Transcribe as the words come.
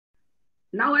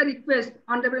Now I request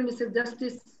Honorable Mrs.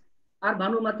 Justice R.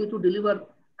 Banumathi to deliver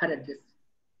her address.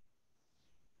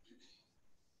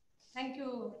 Thank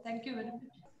you very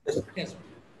much. Yes.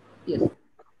 Yes.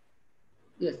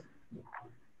 Yes.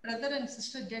 Brother and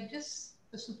sister judges,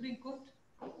 the Supreme Court,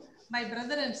 my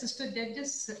brother and sister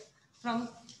judges from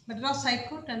Madras High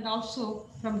Court and also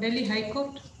from Delhi High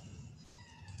Court,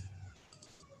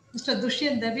 Mr.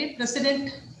 Dushyant Dave,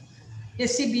 President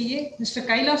SCBA, Mr.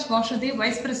 Kailash Vasudev,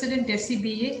 Vice President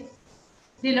SCBA,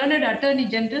 the Learned Attorney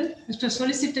General, Mr.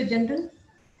 Solicitor General,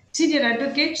 senior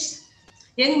advocates,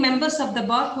 young members of the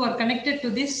bar who are connected to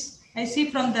this. I see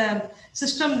from the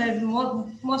system that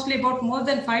mostly about more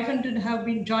than 500 have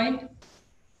been joined.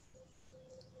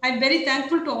 I'm very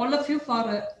thankful to all of you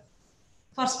for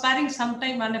sparing some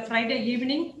time on a Friday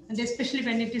evening, and especially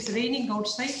when it is raining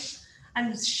outside,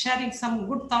 and sharing some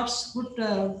good thoughts,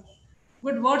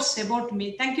 good words about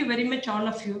me. Thank you very much, all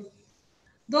of you.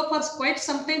 Though for quite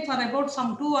some time, for about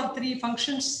some 2 or 3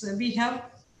 functions, we have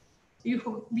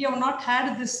not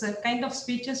had this kind of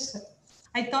speeches.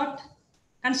 I thought,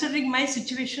 considering my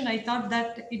situation, I thought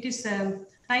that it is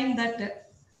time that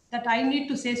I need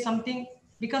to say something,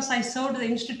 because I served the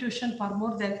institution for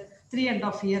more than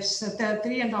 3.5 years,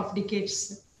 3.5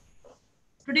 decades.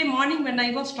 Today morning, when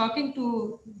I was talking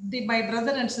to my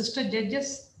brother and sister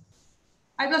judges,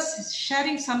 I was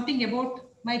sharing something about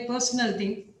my personal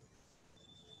thing.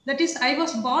 That is, I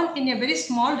was born in a very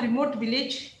small remote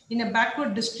village in a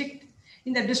backward district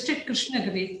in the district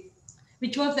Krishnagiri,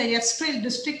 which was the erstwhile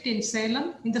district in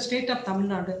Salem in the state of Tamil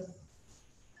Nadu.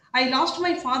 I lost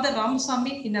my father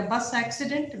Ramasamy in a bus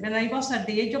accident when I was at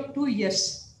the age of 2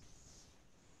 years.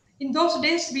 In those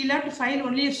days, we had to file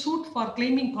only a suit for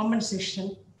claiming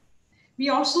compensation.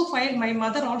 My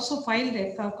mother also filed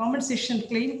a compensation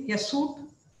claim, a suit.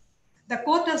 The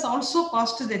court has also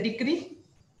passed the decree.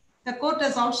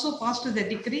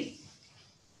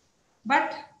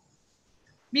 But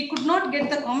we could not get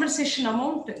the compensation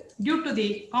amount due to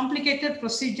the complicated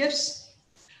procedures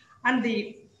and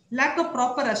the lack of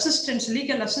proper assistance,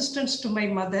 legal assistance to my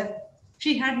mother.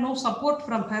 She had no support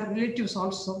from her relatives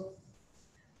also.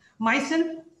 Myself,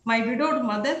 my widowed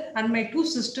mother, and my 2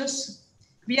 sisters,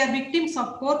 we are victims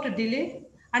of court delay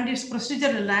and its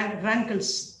procedural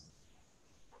rankles.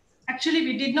 Actually,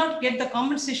 we did not get the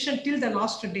compensation till the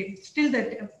last day, till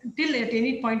at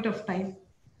any point of time.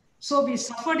 So we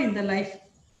suffered in the life.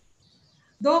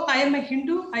 Though I am a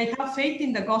Hindu, I have faith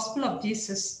in the gospel of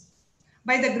Jesus.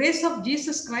 By the grace of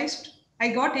Jesus Christ, I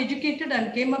got educated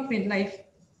and came up in life.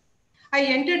 I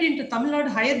entered into Tamil Nadu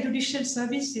Higher Judicial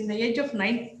Service at the age of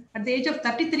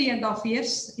 33.5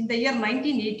 years in the year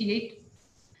 1988,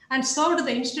 and served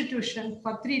the institution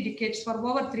for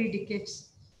over 3 decades.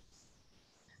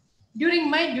 During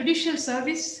my judicial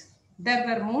service, there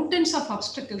were mountains of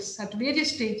obstacles at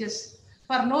various stages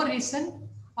for no reason,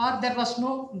 or there was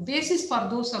no basis for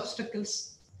those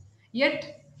obstacles.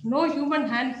 Yet, no human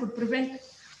hand could prevent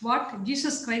what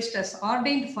Jesus Christ has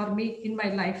ordained for me in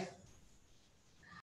my life.